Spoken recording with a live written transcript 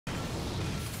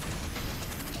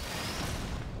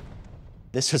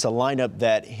This was a lineup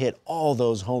that hit all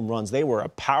those home runs. They were a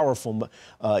powerful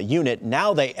unit.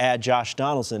 Now they add Josh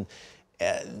Donaldson.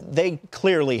 They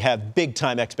clearly have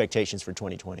big-time expectations for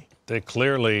 2020. They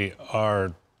clearly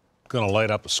are going to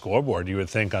light up a scoreboard, you would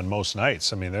think, on most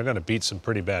nights. I mean, they're going to beat some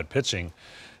pretty bad pitching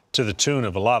to the tune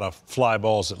of a lot of fly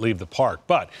balls that leave the park.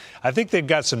 But I think they've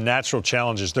got some natural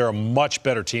challenges. They're a much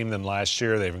better team than last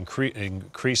year. They've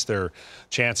increased their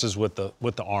chances with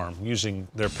the arm using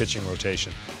their pitching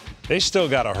rotation. They still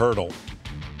got a hurdle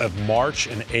of March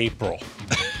and April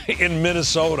in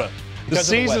Minnesota. The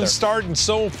season's starting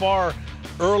so far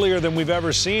earlier than we've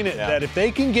ever seen it, that if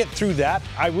they can get through that,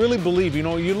 I really believe, you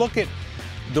know, you look at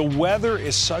the weather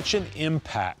is such an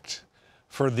impact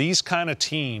for these kind of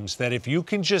teams that if you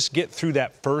can just get through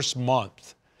that first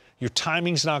month, your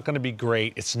timing's not going to be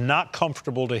great. It's not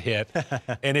comfortable to hit.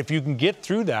 And if you can get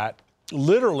through that,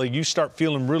 literally you start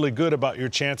feeling really good about your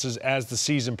chances as the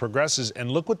season progresses.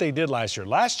 And look what they did last year.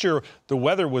 Last year, the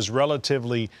weather was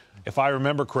relatively, if I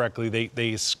remember correctly, they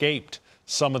escaped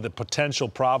some of the potential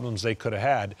problems they could have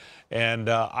had. And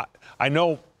I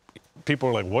know people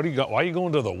are like, why are you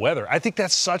going to the weather? I think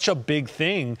that's such a big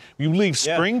thing. You leave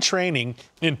spring training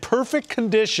in perfect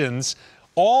conditions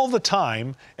all the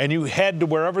time, and you head to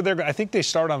wherever they're going. I think they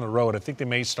start on the road. I think they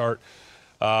may start,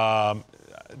 I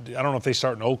don't know if they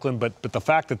start in Oakland, but the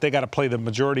fact that they got to play the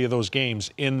majority of those games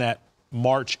in that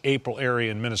March, April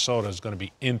area in Minnesota is going to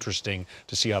be interesting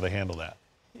to see how they handle that.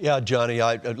 Yeah, Johnny,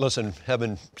 listen,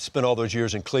 having spent all those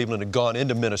years in Cleveland and gone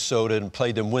into Minnesota and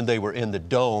played them when they were in the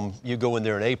Dome, you go in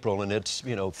there in April and it's,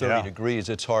 30 degrees,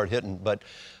 it's hard hitting. But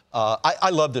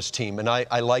I love this team, and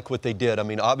I like what they did. I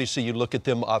mean, obviously, you look at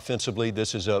them offensively,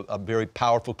 this is a very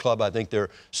powerful club. I think they're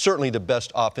certainly the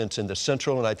best offense in the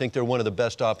Central, and I think they're one of the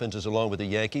best offenses along with the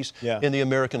Yankees in the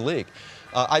American League.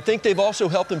 I think they've also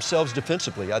helped themselves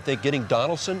defensively. I think getting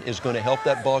Donaldson is going to help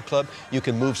that ball club. You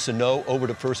can move Sano over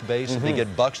to first base. They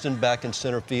get Buxton back in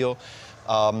center field.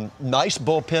 Nice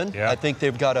bullpen. I think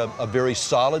they've got a very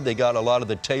solid. They got a lot of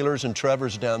the Taylors and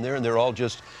Trevors down there, and they're all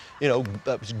just,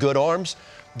 good arms.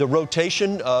 The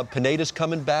rotation, Pineda's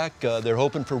coming back. They're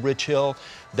hoping for Rich Hill.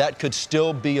 That could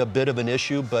still be a bit of an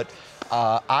issue, but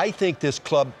I think this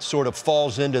club sort of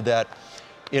falls into that,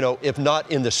 if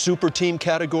not in the super team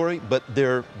category, but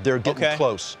they're getting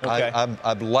close.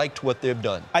 I've liked what they've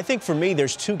done. I think for me,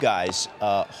 there's two guys.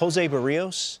 Jose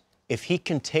Barrios, if he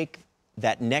can take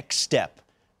that next step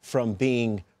from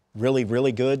being really,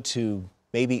 really good to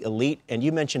maybe elite, and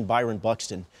you mentioned Byron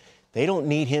Buxton. They don't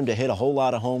need him to hit a whole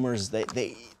lot of homers.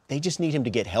 They just need him to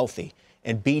get healthy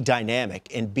and be dynamic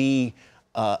and be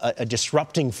a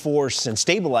disrupting force and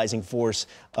stabilizing force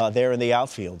there in the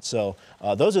outfield. So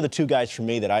those are the two guys for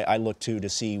me that I look to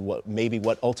see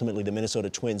what ultimately the Minnesota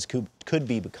Twins could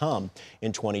become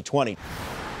in 2020.